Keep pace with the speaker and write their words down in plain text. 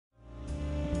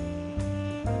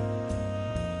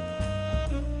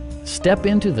Step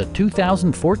into the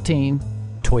 2014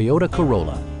 Toyota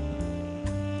Corolla.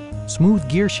 Smooth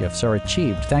gear shifts are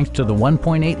achieved thanks to the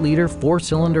 1.8-liter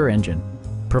four-cylinder engine,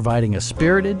 providing a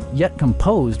spirited yet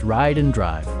composed ride and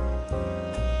drive.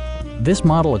 This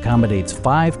model accommodates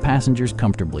 5 passengers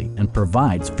comfortably and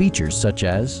provides features such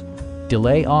as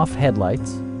delay-off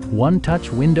headlights,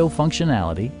 one-touch window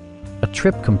functionality, a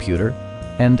trip computer,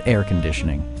 and air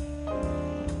conditioning.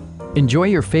 Enjoy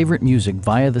your favorite music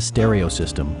via the stereo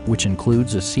system, which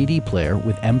includes a CD player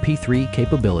with MP3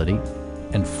 capability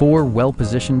and 4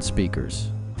 well-positioned speakers.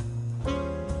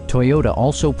 Toyota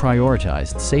also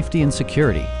prioritized safety and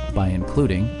security by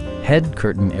including head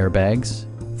curtain airbags,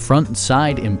 front and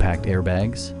side impact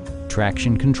airbags,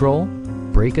 traction control,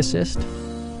 brake assist,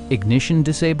 ignition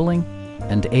disabling,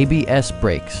 and ABS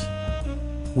brakes.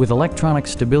 With electronic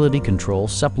stability control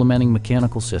supplementing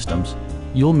mechanical systems,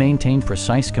 you'll maintain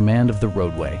precise command of the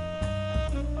roadway.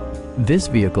 This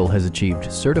vehicle has achieved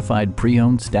certified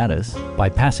pre-owned status by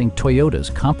passing Toyota's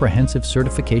comprehensive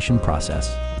certification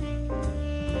process.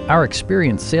 Our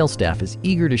experienced sales staff is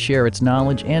eager to share its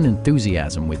knowledge and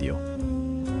enthusiasm with you.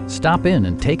 Stop in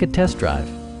and take a test drive.